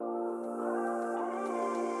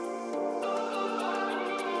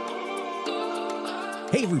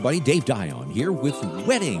Hey everybody, Dave Dion here with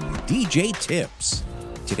Wedding DJ Tips.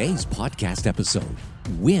 Today's podcast episode,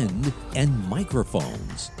 Wind and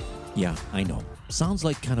Microphones. Yeah, I know, sounds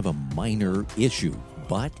like kind of a minor issue,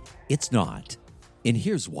 but it's not. And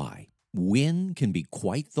here's why. Wind can be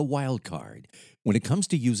quite the wild card when it comes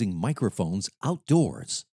to using microphones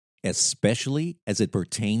outdoors, especially as it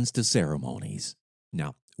pertains to ceremonies.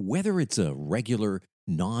 Now, whether it's a regular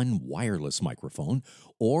non-wireless microphone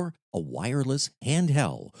or a wireless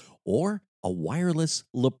handheld or a wireless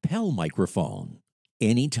lapel microphone,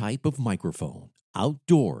 any type of microphone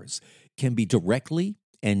outdoors can be directly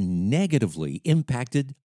and negatively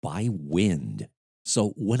impacted by wind.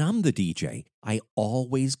 So when I'm the DJ, I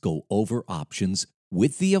always go over options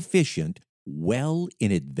with the officiant well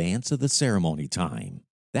in advance of the ceremony time.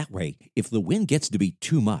 That way, if the wind gets to be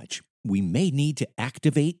too much, we may need to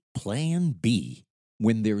activate Plan B.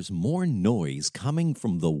 When there's more noise coming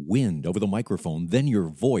from the wind over the microphone than your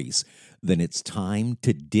voice, then it's time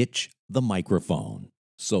to ditch the microphone.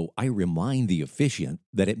 So I remind the officiant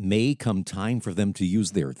that it may come time for them to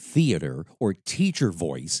use their theater or teacher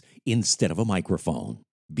voice instead of a microphone.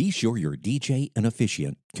 Be sure your DJ and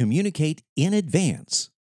officiant communicate in advance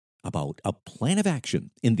about a plan of action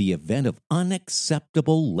in the event of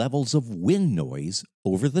unacceptable levels of wind noise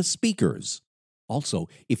over the speakers. Also,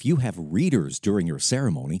 if you have readers during your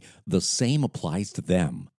ceremony, the same applies to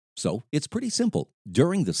them. So it's pretty simple.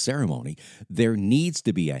 During the ceremony, there needs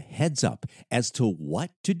to be a heads up as to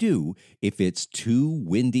what to do if it's too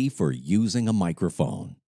windy for using a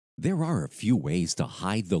microphone. There are a few ways to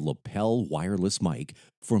hide the lapel wireless mic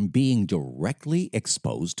from being directly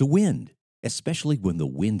exposed to wind, especially when the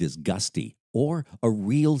wind is gusty or a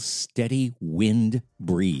real steady wind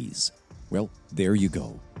breeze. Well, there you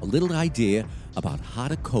go. A little idea about how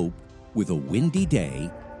to cope with a windy day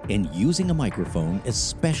and using a microphone,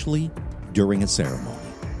 especially during a ceremony.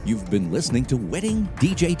 You've been listening to Wedding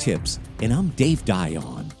DJ Tips, and I'm Dave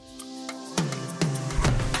Dion.